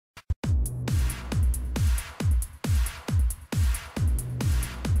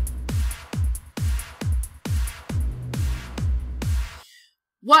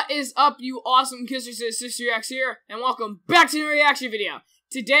What is up, you awesome kissers? It's CistReactZ here, and welcome back to a reaction video.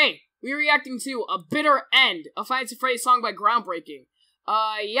 Today, we're reacting to A Bitter End, a Five Nights at Freddy's song by Groundbreaking.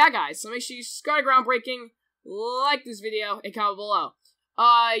 Yeah guys, so make sure you subscribe to Groundbreaking, like this video, and comment below.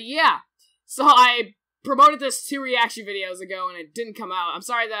 Yeah. So I promoted this 2 reaction videos ago, and it didn't come out. I'm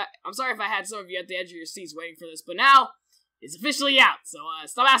sorry if I had some of you at the edge of your seats waiting for this, but now, it's officially out, so,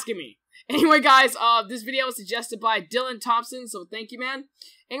 stop asking me. Anyway, guys, this video was suggested by Thompson, so thank you, man.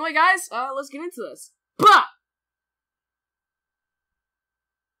 Anyway, guys, let's get into this. Bah!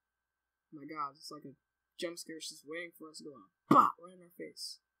 Oh my god, it's like a jump scare just waiting for us to go on. Bah! Right in our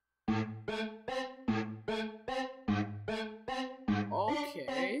face.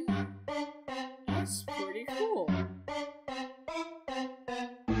 Okay. That's pretty cool.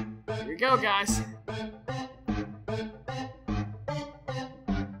 Here we go, guys.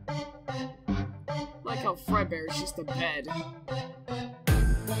 Like how Freddy's just a bed.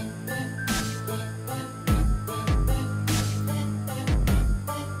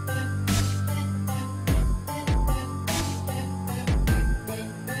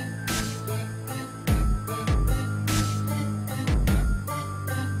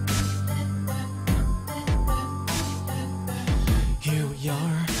 Here we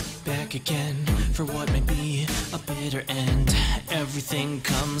are, back again, for what may be a bitter end. Everything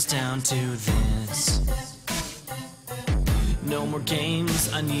comes down to this. No more games,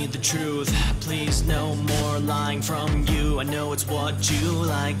 I need the truth. Please, no more lying from you. I know it's what you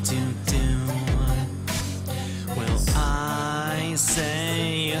like to do. Well, I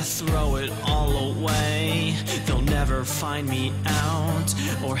say throw it all away. They'll never find me out,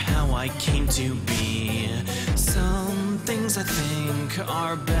 or how I came to be. Some things I think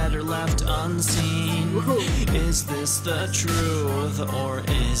are better left unseen. Is this the truth, or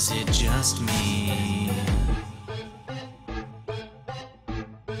is it just me?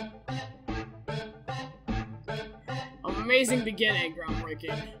 Amazing beginning,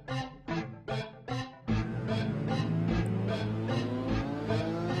 Groundbreaking.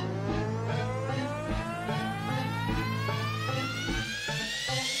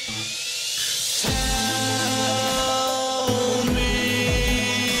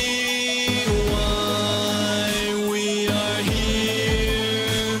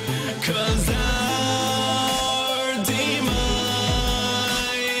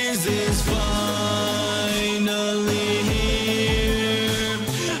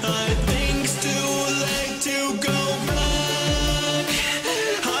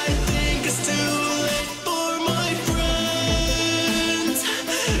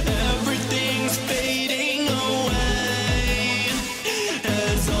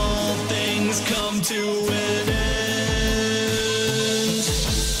 Come to an end.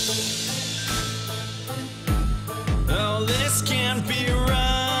 Oh, this can't be right,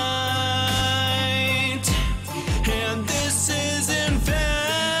 and this isn't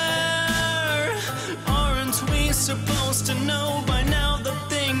fair. Aren't we supposed to know by now the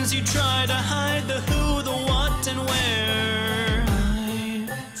things you try to hide, the who, the what, and where? I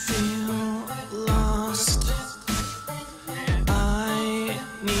feel lost. I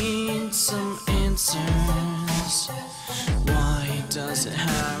need some answers. Why does it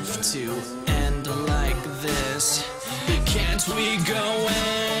have to end like this? Can't we go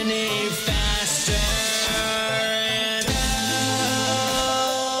any faster? Tell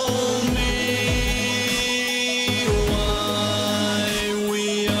me why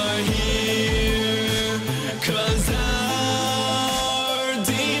we are here, 'cause our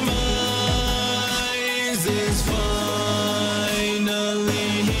demise is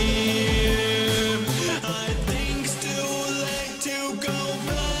finally here. I think it's too late to go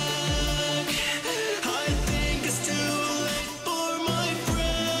back. I think it's too late for my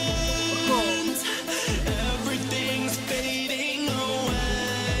friends. Everything's fading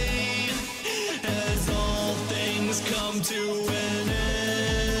away as all things come to an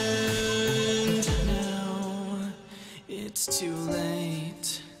end. Now it's too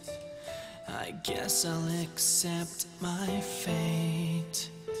late. I guess I'll accept my fate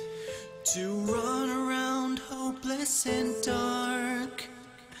to run around hopeless and dark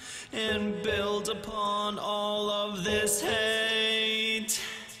and build upon all of this hate.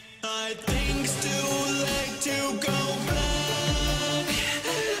 I think it's too late to go back.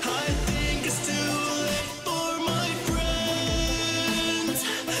 I think it's too late for my friends.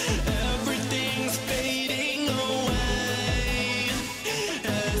 Everything's fading away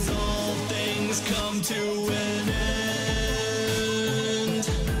as all things come to an end.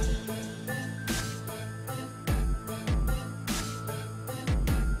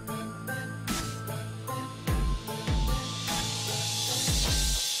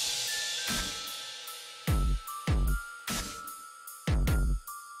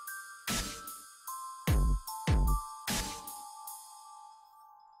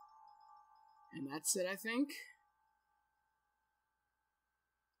 And that's it, I think.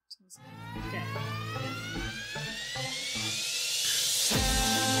 Okay. Tell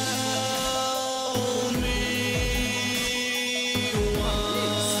me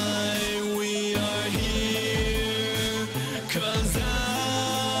why we are here, 'cause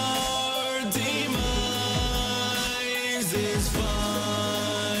our demise is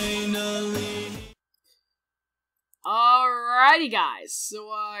finally. Alrighty, guys.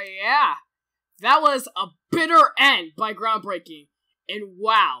 So, yeah. That was A Bitter End by Groundbreaking. And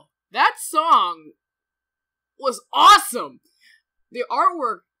wow, that song was awesome! The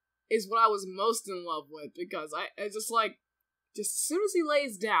artwork is what I was most in love with, because I just like, just as soon as he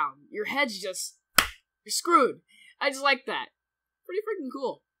lays down, your head's just, you're screwed. I just like that. Pretty freaking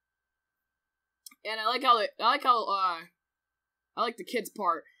cool. And I like I like the kids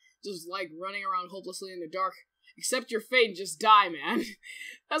part, just like running around hopelessly in the dark. Accept your fate and just die, man.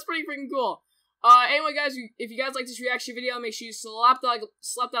 That's pretty freaking cool. Anyway, guys, if you guys like this reaction video, make sure you slap that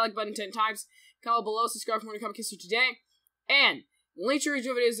like button 10 times. Comment below, subscribe for more to come Kiss today. And link to your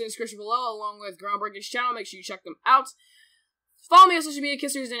video videos in the description below, along with Groundbreaking's channel. Make sure you check them out. Follow me on social media,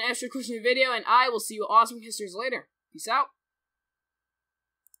 Kissers, and extra question in the video, and I will see you awesome Kissers later. Peace out.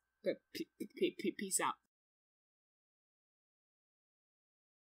 Peace out.